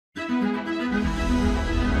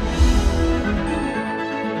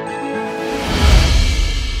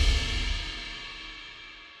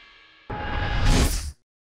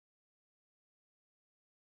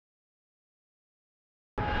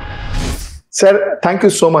Sir, thank you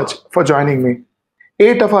so much for joining me.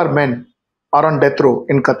 8 of our men are on death row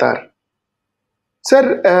in Qatar.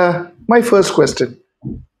 Sir, my first question,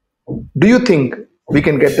 do you think we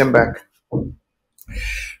can get them back?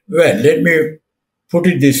 Well, let me put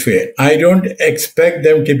it this way. I don't expect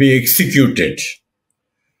them to be executed.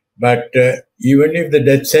 But even if the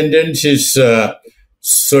death sentence is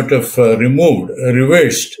removed,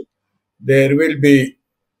 reversed, there will be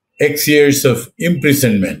X years of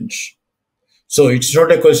imprisonment. So it's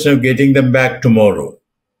not a question of getting them back tomorrow.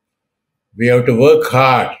 We have to work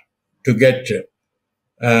hard to get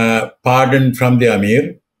pardon from the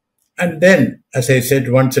Amir. And then, as I said,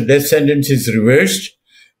 once the death sentence is reversed,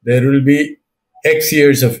 there will be X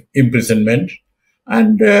years of imprisonment.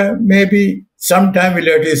 And maybe some time we'll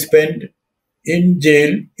have to spend in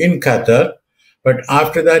jail in Qatar. But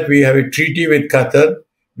after that, we have a treaty with Qatar,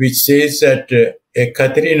 which says that a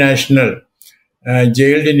Qatari national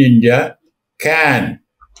jailed in India can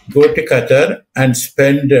go to Qatar and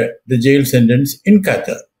spend the jail sentence in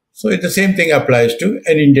Qatar. So the same thing applies to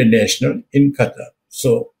an Indian national in Qatar.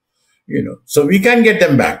 So, so we can get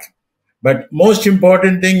them back. But most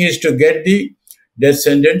important thing is to get the death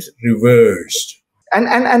sentence reversed.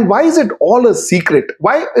 And why is it all a secret?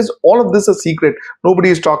 Why is all of this a secret? Nobody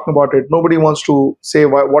is talking about it. Nobody wants to say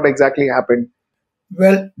what exactly happened.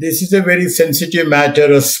 Well, this is a very sensitive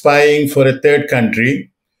matter of spying for a third country.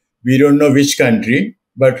 We don't know which country,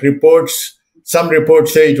 but some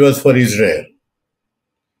reports say it was for Israel.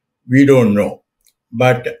 We don't know.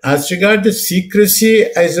 But as regards the secrecy,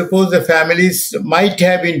 I suppose the families might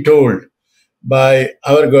have been told by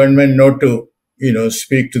our government not to,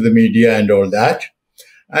 speak to the media and all that.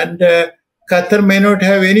 And Qatar may not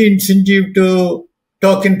have any incentive to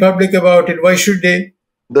talk in public about it. Why should they?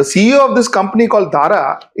 The CEO of this company called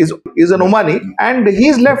Dahra is an Omani, and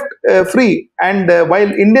he's left free. And while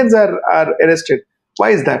Indians are arrested,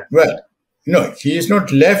 why is that? Well, no, he is not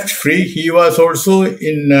left free. He was also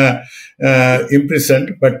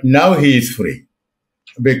imprisoned, but now he is free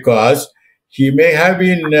because he may have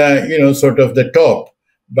been, the top,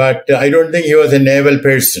 but I don't think he was a naval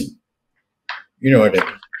person. You know what I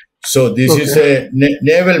mean? So this is a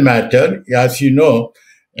naval matter. As you know,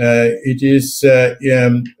 it is,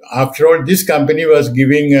 after all, this company was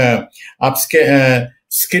giving,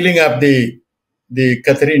 skilling up the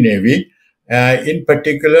Qatari Navy, in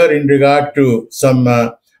particular in regard to some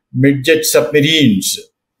midget submarines,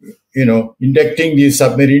 inducting these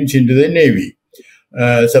submarines into the Navy.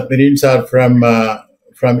 Submarines are from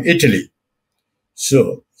Italy.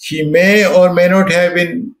 So he may or may not have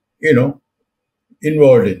been,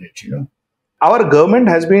 involved in it, Our government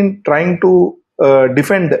has been trying to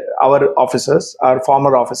defend our officers, our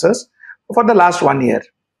former officers, for the last 1 year.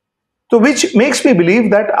 So which makes me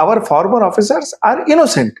believe that our former officers are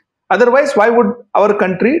innocent. Otherwise, why would our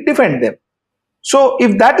country defend them? So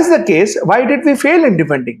if that is the case, why did we fail in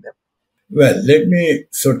defending them? Well, let me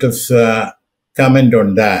comment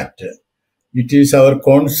on that. It is our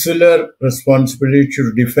consular responsibility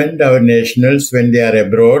to defend our nationals when they are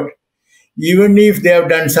abroad, even if they have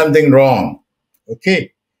done something wrong.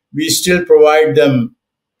 Okay, we still provide them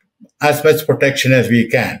as much protection as we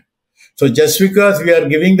can. So just because we are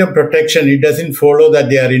giving them protection, it doesn't follow that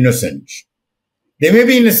they are innocent. They may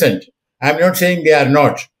be innocent. I'm not saying they are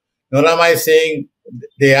not, nor am I saying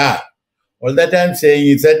they are. All that I'm saying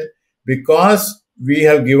is that because we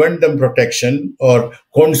have given them protection or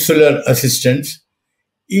consular assistance,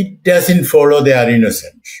 it doesn't follow they are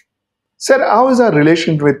innocent. Sir, how is our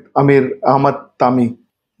relation with Amir Ahmad Tami?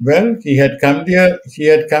 Well, he had come here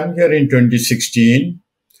in 2016,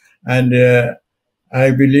 and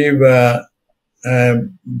I believe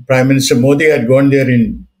Prime Minister Modi had gone there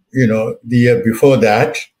in the year before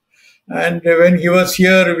that. And when he was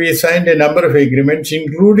here, we signed a number of agreements,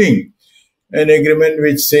 including an agreement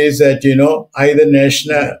which says that either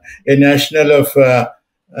a national of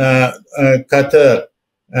Qatar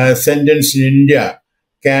sentenced in India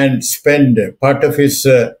can spend part of his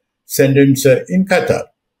sentence in Qatar.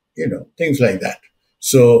 Things like that.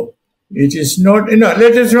 So it is not,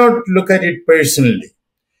 let us not look at it personally.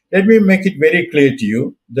 Let me make it very clear to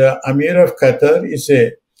you. The Amir of Qatar is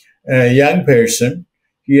a young person.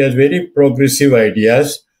 He has very progressive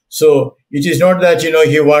ideas. So it is not that,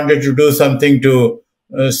 he wanted to do something to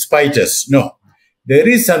spite us. No, there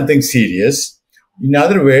is something serious. In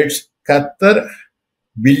other words, Qatar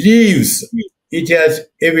believes it has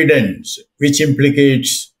evidence which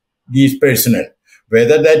implicates these personnel.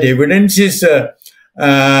 Whether that evidence is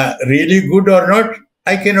really good or not,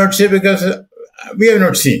 I cannot say because we have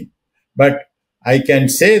not seen. But I can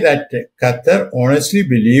say that Qatar honestly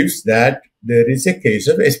believes that there is a case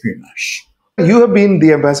of espionage. You have been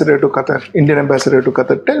the ambassador to Qatar, Indian ambassador to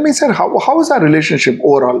Qatar. Tell me, sir, how is our relationship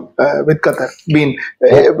overall with Qatar been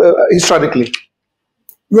historically?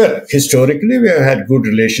 Well, historically, we have had good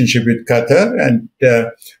relationship with Qatar, and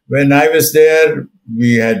when I was there,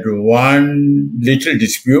 we had one little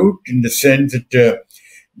dispute in the sense that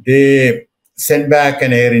they sent back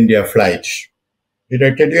an Air India flight. Did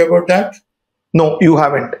I tell you about that? No, you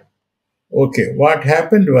haven't. Okay, what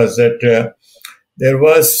happened was that there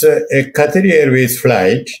was a Qatari Airways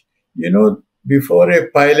flight. Before a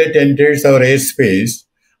pilot enters our airspace,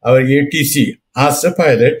 our ATC asks the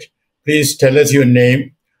pilot, please tell us your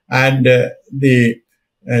name and the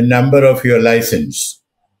number of your license,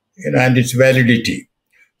 and its validity.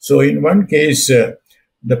 So in one case,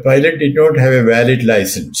 the pilot did not have a valid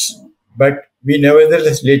license, but we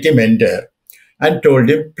nevertheless let him enter and told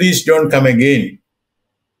him, please don't come again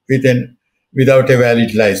without a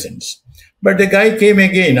valid license. But the guy came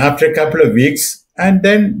again after a couple of weeks, and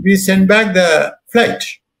then we sent back the flight.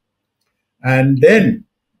 And then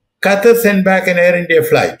Qatar sent back an Air India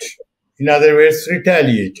flight. In other words,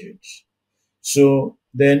 retaliated. So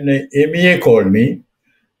then MEA called me,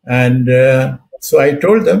 and so I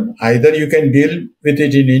told them, either you can deal with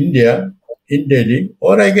it in India, in Delhi,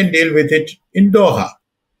 or I can deal with it in Doha.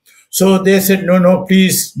 So they said, no,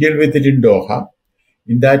 please deal with it in Doha.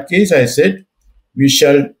 In that case, I said, we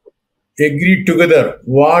shall agree together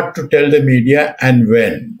what to tell the media and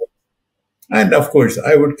when. And of course,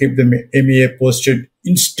 I would keep the MEA posted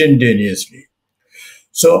instantaneously.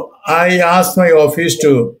 So I asked my office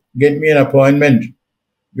to get me an appointment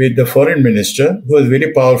with the foreign minister, who was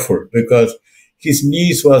very powerful because his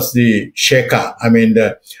niece was the Sheikha,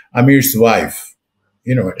 the Amir's wife.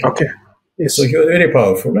 You know what I mean? Okay. Yes. So he was very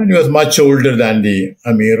powerful, and he was much older than the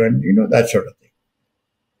Amir, and that sort of thing.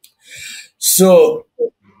 So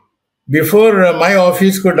before my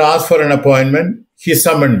office could ask for an appointment, he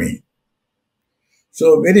summoned me.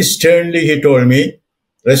 So very sternly he told me,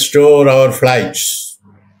 restore our flights.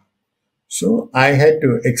 So I had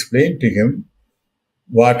to explain to him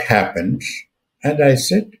what happened. And I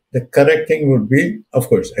said the correct thing would be, of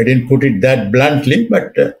course, I didn't put it that bluntly,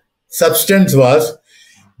 but substance was,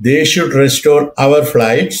 they should restore our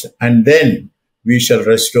flights and then we shall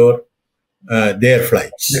restore their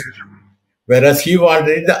flights. Yes. Whereas he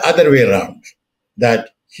wanted it the other way around, that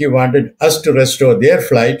he wanted us to restore their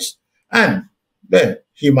flights and then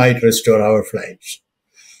he might restore our flights.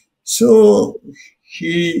 So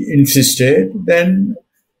he insisted. Then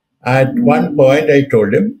at one point I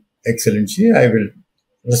told him, Excellency, I'll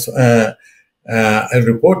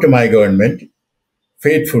report to my government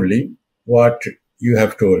faithfully what you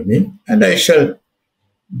have told me, and I shall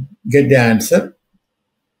get the answer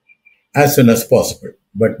as soon as possible.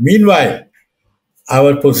 But meanwhile,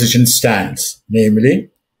 our position stands,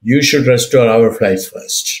 namely, you should restore our flights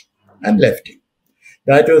first, and left him.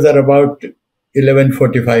 That was at about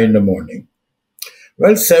 11:45 in the morning.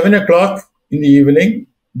 Well, 7 o'clock in the evening,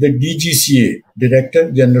 the DGCA,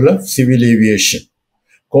 Director General of Civil Aviation,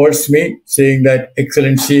 calls me saying that,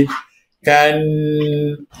 Excellency,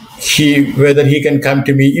 whether he can come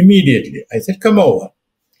to me immediately. I said, come over.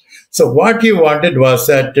 So what he wanted was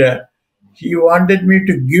that he wanted me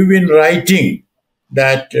to give in writing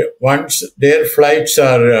that once their flights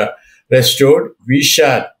are restored, we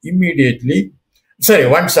shall immediately,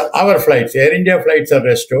 once our flights, Air India flights are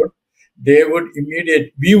restored, we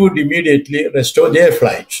would immediately restore their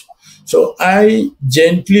flights. So I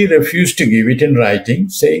gently refused to give it in writing,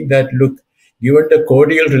 saying that, look, given the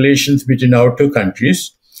cordial relations between our two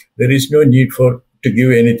countries, there is no need to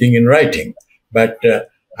give anything in writing. But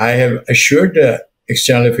I have assured the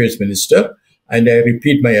External Affairs Minister, and I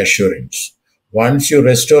repeat my assurance. Once you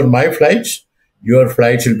restore my flights, your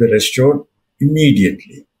flights will be restored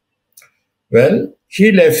immediately. Well,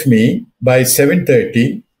 he left me by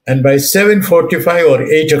 7:30, and by 7:45 or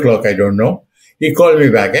 8 o'clock, I don't know, he called me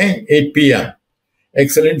back, 8 p.m.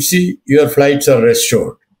 Excellency, your flights are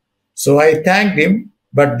restored. So I thanked him,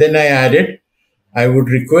 but then I added, I would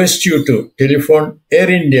request you to telephone Air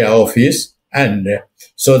India office, and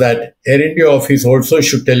so that Air India office also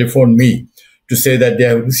should telephone me to say that they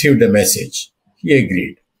have received the message. He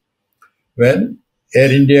agreed. Well,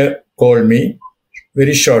 Air India called me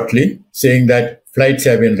very shortly saying that flights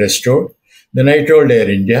have been restored. Then I told Air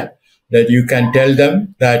India that you can tell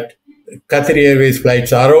them that Qatari Airways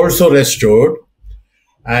flights are also restored,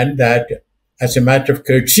 and that as a matter of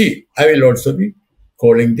courtesy, I will also be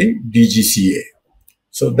calling the DGCA.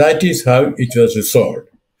 So that is how it was resolved.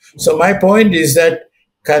 So my point is that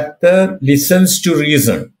Qatar listens to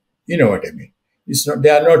reason. You know what I mean? They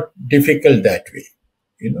are not difficult that way.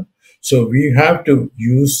 So we have to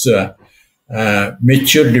use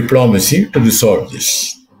mature diplomacy to resolve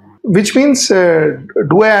this. Which means,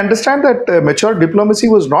 do I understand that mature diplomacy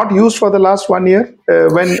was not used for the last 1 year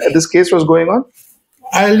when this case was going on?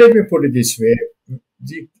 Let me put it this way.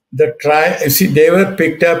 The trial, see, they were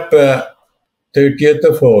picked up 30th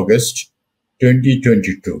of August,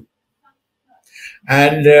 2022.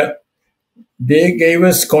 And they gave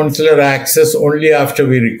us consular access only after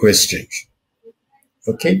we requested.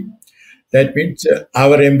 Okay? That means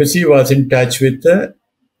our embassy was in touch with the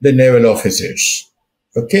naval officers.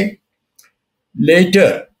 Okay?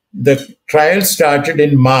 Later, the trial started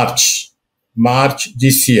in March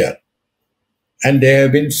this year. And there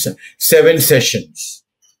have been 7 sessions.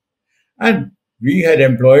 And we had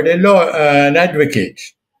employed an advocate.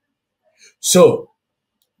 So,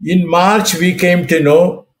 in March, we came to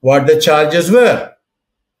know what the charges were.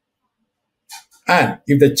 And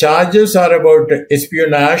if the charges are about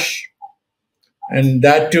espionage, and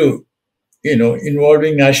that too,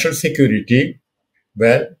 involving national security,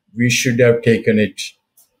 well, we should have taken it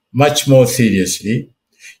much more seriously.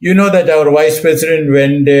 You know that our vice president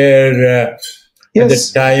went there at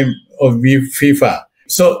the time of FIFA.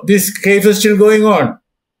 So this case is still going on.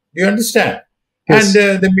 Do you understand? Yes.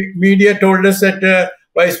 And the media told us that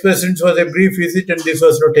vice president was a brief visit and this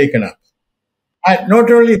was not taken up. And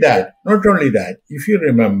not only that, if you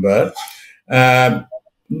remember,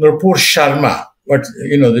 Nupur Sharma,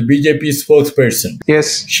 the BJP spokesperson.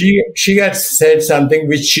 Yes. She had said something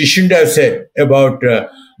which she shouldn't have said about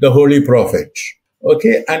the Holy Prophet.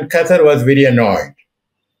 Okay. And Qatar was very annoyed.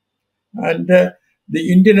 And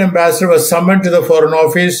the Indian ambassador was summoned to the Foreign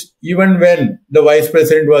Office even when the vice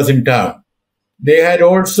president was in town. They had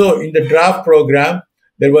also, in the draft program,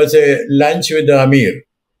 there was a lunch with the Amir.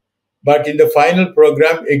 But in the final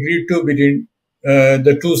program agreed to between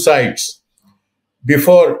the two sides,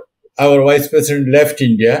 before our vice president left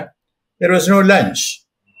India, there was no lunch.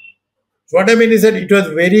 So what I mean is that it was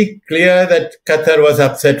very clear that Qatar was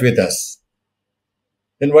upset with us.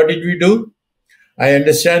 Then what did we do? I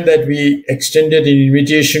understand that we extended an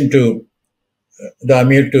invitation to the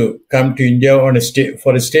Amir to come to India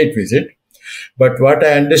for a state visit. But what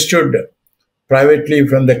I understood privately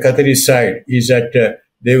from the Qatari side is that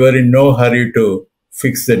they were in no hurry to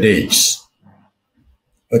fix the dates.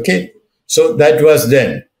 Okay? So that was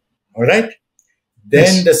then. All right?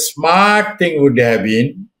 Then the smart thing would have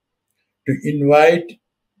been to invite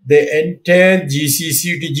the entire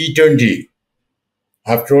GCC to G20.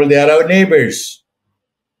 After all, they are our neighbors.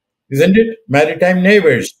 Isn't it? Maritime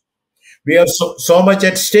neighbors. We have so much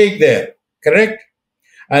at stake there. Correct?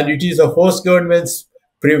 And it is a host government's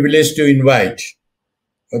privilege to invite.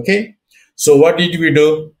 Okay? So what did we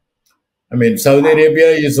do? I mean, Saudi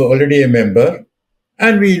Arabia is already a member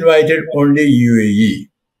and we invited only UAE.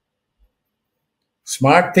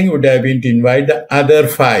 Smart thing would have been to invite the other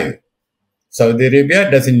 5. Saudi Arabia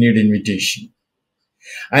doesn't need invitation.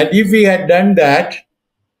 And if we had done that,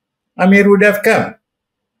 Amir would have come.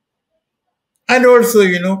 And also,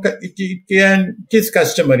 it is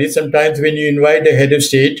customary sometimes when you invite a head of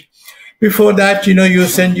state, before that, you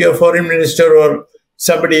send your foreign minister or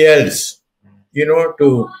somebody else,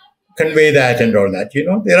 to convey that and all that.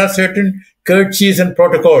 There are certain courtesies and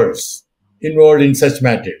protocols involved in such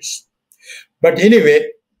matters. But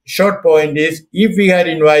anyway, short point is, if we had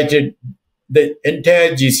invited the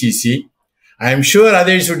entire GCC, I am sure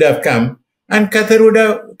others would have come and Qatar would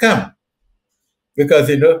have come. Because,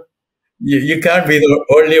 you can't be the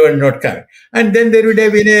only one not coming. And then there would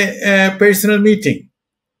have been a personal meeting.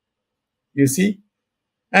 You see?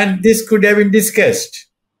 And this could have been discussed.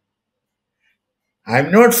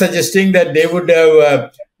 I'm not suggesting that they would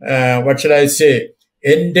have,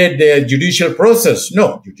 ended their judicial process.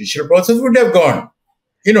 No, judicial process would have gone.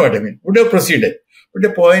 You know what I mean? Would have proceeded. But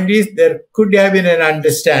the point is, there could have been an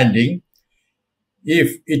understanding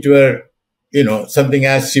if it were, something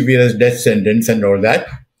as severe as death sentence and all that.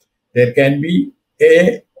 There can be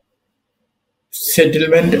a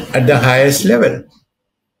settlement at the highest level.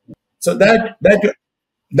 So that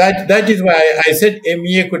is why I said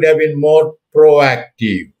MEA could have been more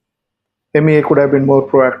proactive. MEA could have been more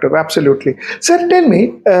proactive. Absolutely. Sir, tell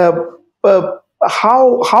me,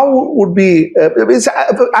 how would be?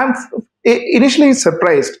 I'm initially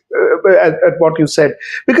surprised at what you said,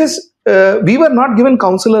 because we were not given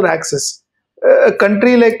consular access. A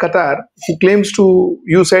country like Qatar, who claims to,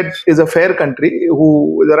 you said, is a fair country,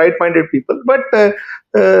 who the right-minded people, but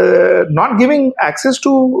not giving access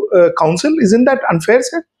to consul, isn't that unfair,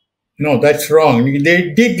 sir? No, that's wrong.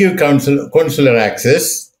 They did give consular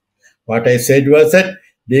access. What I said was that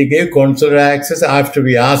they gave consular access after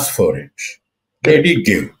we asked for it. They did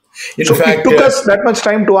give. In So fact, it took us that much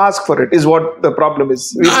time to ask for it, is what the problem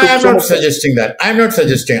is. I am not suggesting that. I am not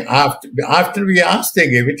suggesting after we asked, they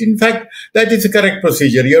gave it. In fact, that is the correct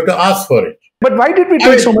procedure. You have to ask for it. But why did we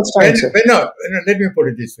take so much time, sir? Let me put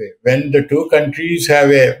it this way. When the two countries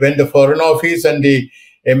when the Foreign Office and the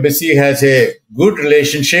embassy has a good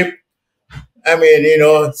relationship, I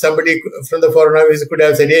mean, somebody from the Foreign Office could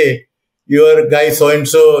have said, hey, your guy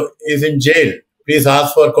so-and-so is in jail. Please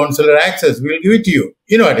ask for consular access. We'll give it to you.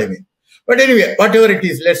 You know what I mean? But anyway, whatever it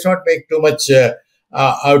is, let's not make too much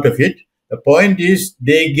out of it. The point is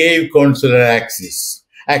they gave consular access.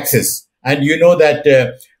 And you know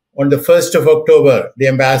that on the 1st of October, the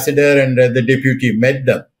ambassador and the deputy met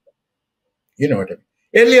them. You know what I mean?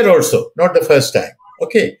 Earlier also, not the first time.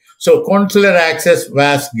 Okay. So consular access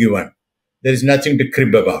was given. There is nothing to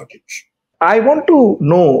crib about it. I want to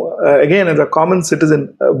know, again, as a common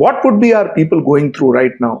citizen, what would be our people going through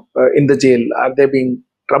right now in the jail? Are they being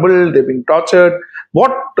troubled? They're being tortured?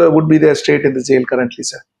 What would be their state in the jail currently,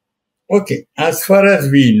 sir? Okay. As far as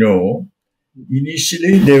we know,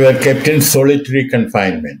 initially they were kept in solitary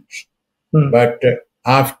confinement. But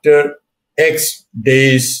after X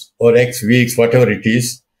days or X weeks, whatever it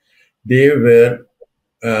is, they were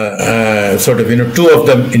two of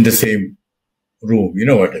them in the same room. You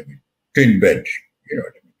know what I mean? Twin bed. You know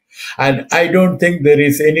what I mean? And I don't think there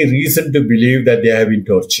is any reason to believe that they have been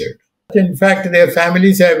tortured. In fact, their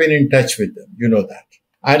families have been in touch with them. You know that.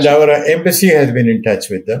 And our embassy has been in touch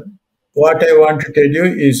with them. What I want to tell you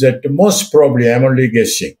is that most probably, I'm only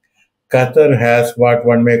guessing, Qatar has what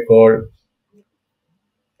one may call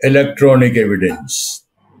electronic evidence.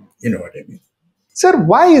 You know what I mean? Sir,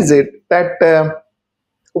 why is it that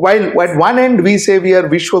while at one end we say we are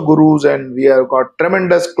Vishwa Gurus and we have got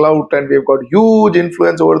tremendous clout and we've got huge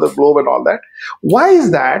influence over the globe and all that, why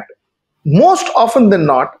is that most often than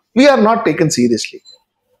not, we are not taken seriously?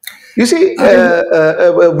 You see,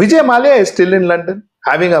 Vijay Mallya is still in London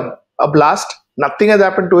having a blast. Nothing has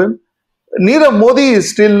happened to him. Nirav Modi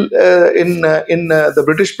is still in the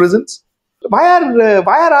British prisons. Why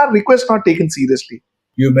are our requests not taken seriously?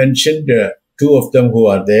 You mentioned two of them who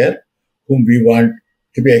are there, whom we want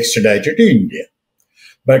to be extradited to India.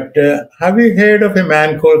 But have you heard of a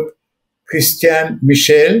man called Christian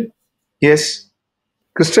Michel? Yes.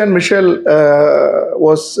 Christian Michel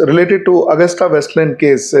was related to Augusta Westland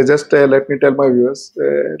case. Just let me tell my viewers,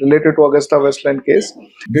 related to Augusta Westland case.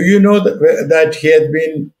 Do you know that he had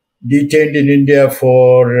been detained in India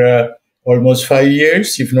for almost 5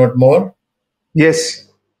 years, if not more? Yes.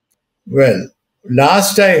 Well,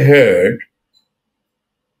 last I heard,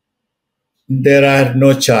 there are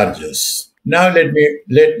no charges. Now let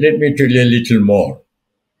me tell you a little more.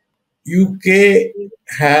 UK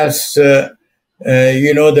has,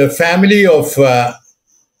 the family of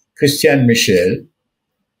Christian Michel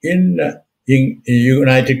in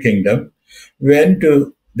United Kingdom went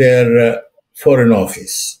to their Foreign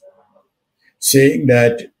Office saying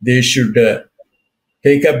that they should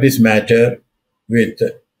take up this matter with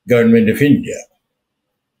the government of India.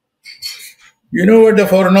 You know what the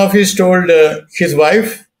Foreign Office told his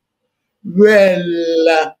wife?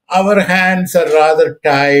 Well, our hands are rather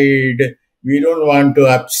tied. We don't want to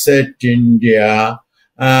upset India.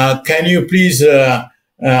 Can you please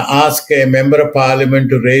ask a member of parliament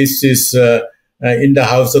to raise this in the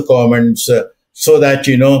House of Commons so that,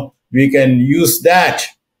 we can use that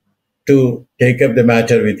to take up the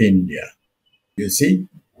matter with India. You see,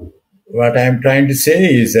 what I'm trying to say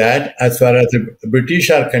is that as far as the British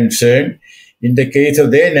are concerned, in the case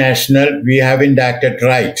of their national, we haven't acted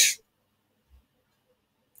right.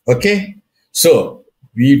 Okay? So,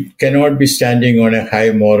 we cannot be standing on a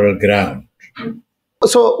high moral ground.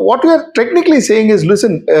 So, what we are technically saying is,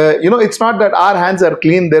 listen, it's not that our hands are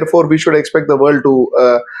clean, therefore we should expect the world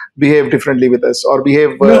to behave differently with us or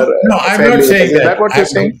behave No, I'm not saying that. Is that what you're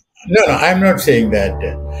saying? No, I'm not saying that.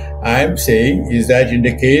 I'm saying is that in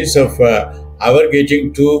the case of our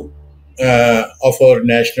getting two of our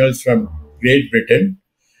nationals from Great Britain,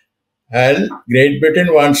 Great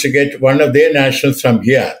Britain wants to get one of their nationals from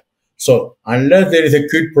here. So, unless there is a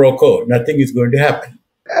quid pro quo, nothing is going to happen.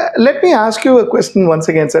 Let me ask you a question once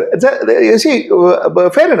again, sir. You see,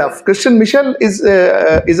 fair enough. Christian Michel is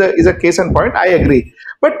a case in point. I agree.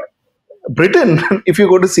 But Britain, if you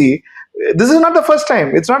go to see, this is not the first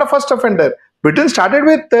time. It's not a first offender. Britain started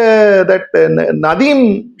with that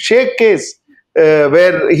Nadeem Sheikh case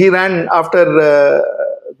where he ran after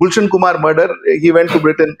Gulshan Kumar murder. He went to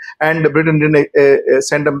Britain and Britain didn't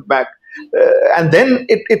send him back. And then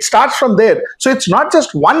it starts from there. So it's not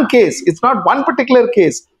just one case. It's not one particular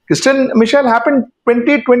case. Christian Michel happened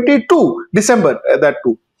 2022, December, that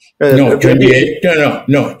too. No, 28.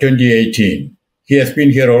 No, 2018. He has been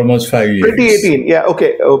here almost 5 years. 2018, yeah,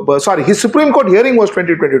 okay. Sorry, his Supreme Court hearing was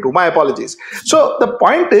 2022. My apologies. So the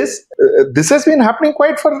point is, this has been happening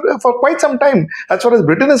for quite some time as far as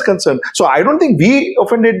Britain is concerned. So I don't think we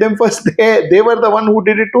offended them first. They were the one who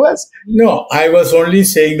did it to us. No, I was only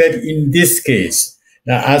saying that in this case.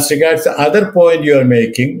 Now, as regards the other point you are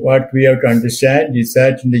making, what we have to understand is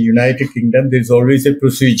that in the United Kingdom, there is always a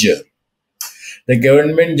procedure. The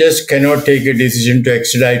government just cannot take a decision to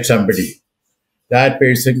extradite somebody. That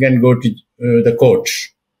person can go to the court.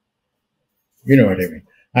 You know what I mean?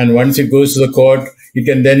 And once it goes to the court, it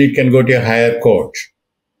can go to a higher court.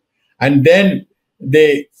 And then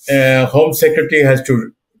the Home Secretary has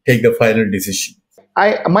to take the final decision.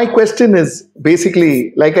 My question is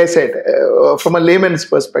basically, like I said, from a layman's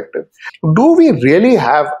perspective, do we really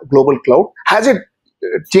have global clout? Has it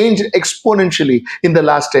changed exponentially in the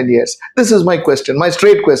last 10 years? This is my question, my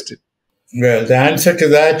straight question. Well, the answer to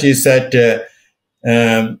that is that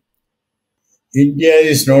India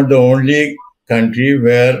is not the only country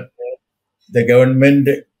where the government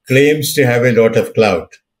claims to have a lot of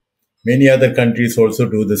clout. Many other countries also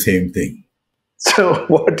do the same thing. So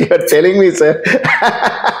what you are telling me, sir,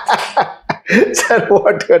 sir,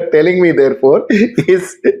 what you are telling me, therefore,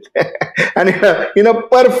 is, and in a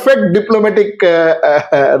perfect diplomatic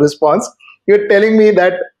response, you are telling me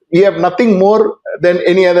that we have nothing more than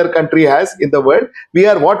any other country has in the world. We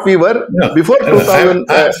are what we were before 2000.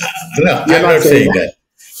 No, I'm not saying that.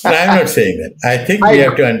 No, I'm not saying that. I think we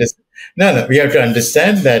have to understand. No, we have to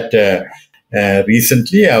understand that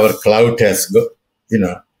recently our clout has,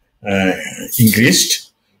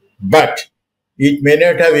 increased, but it may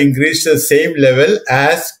not have increased the same level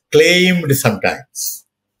as claimed sometimes.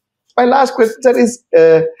 My last question, sir, is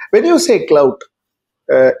when you say clout,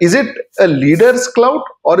 is it a leader's clout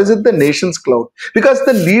or is it the nation's clout? Because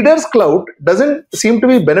the leader's clout doesn't seem to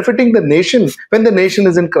be benefiting the nation when the nation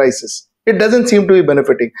is in crisis. It doesn't seem to be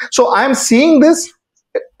benefiting. So I'm seeing this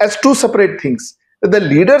as two separate things: the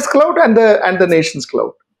leader's clout and the nation's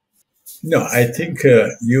clout. No, I think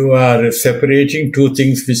you are separating two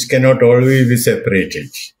things which cannot always be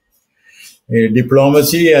separated.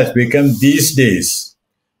 Diplomacy has become these days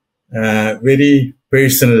very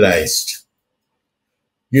personalized.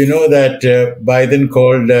 You know that Biden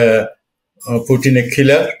called Putin a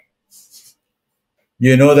killer.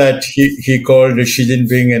 You know that he called Xi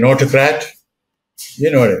Jinping an autocrat.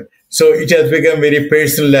 You know what I mean? So it has become very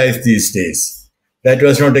personalized these days. That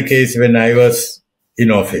was not the case when I was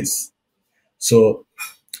in office. So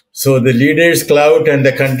the leader's clout and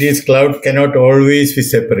the country's clout cannot always be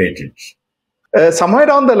separated. Somewhere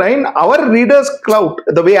down the line, our leader's clout,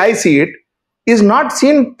 the way I see it, is not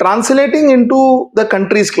seen translating into the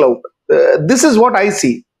country's clout. This is what I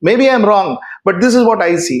see. Maybe I'm wrong, but this is what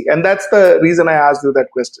I see. And that's the reason I asked you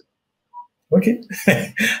that question. Okay.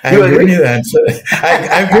 I've given you the answer.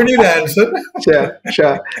 I've given you the answer.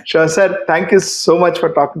 Sure, sir. Thank you so much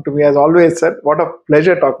for talking to me. As always, sir, what a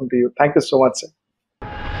pleasure talking to you. Thank you so much, sir.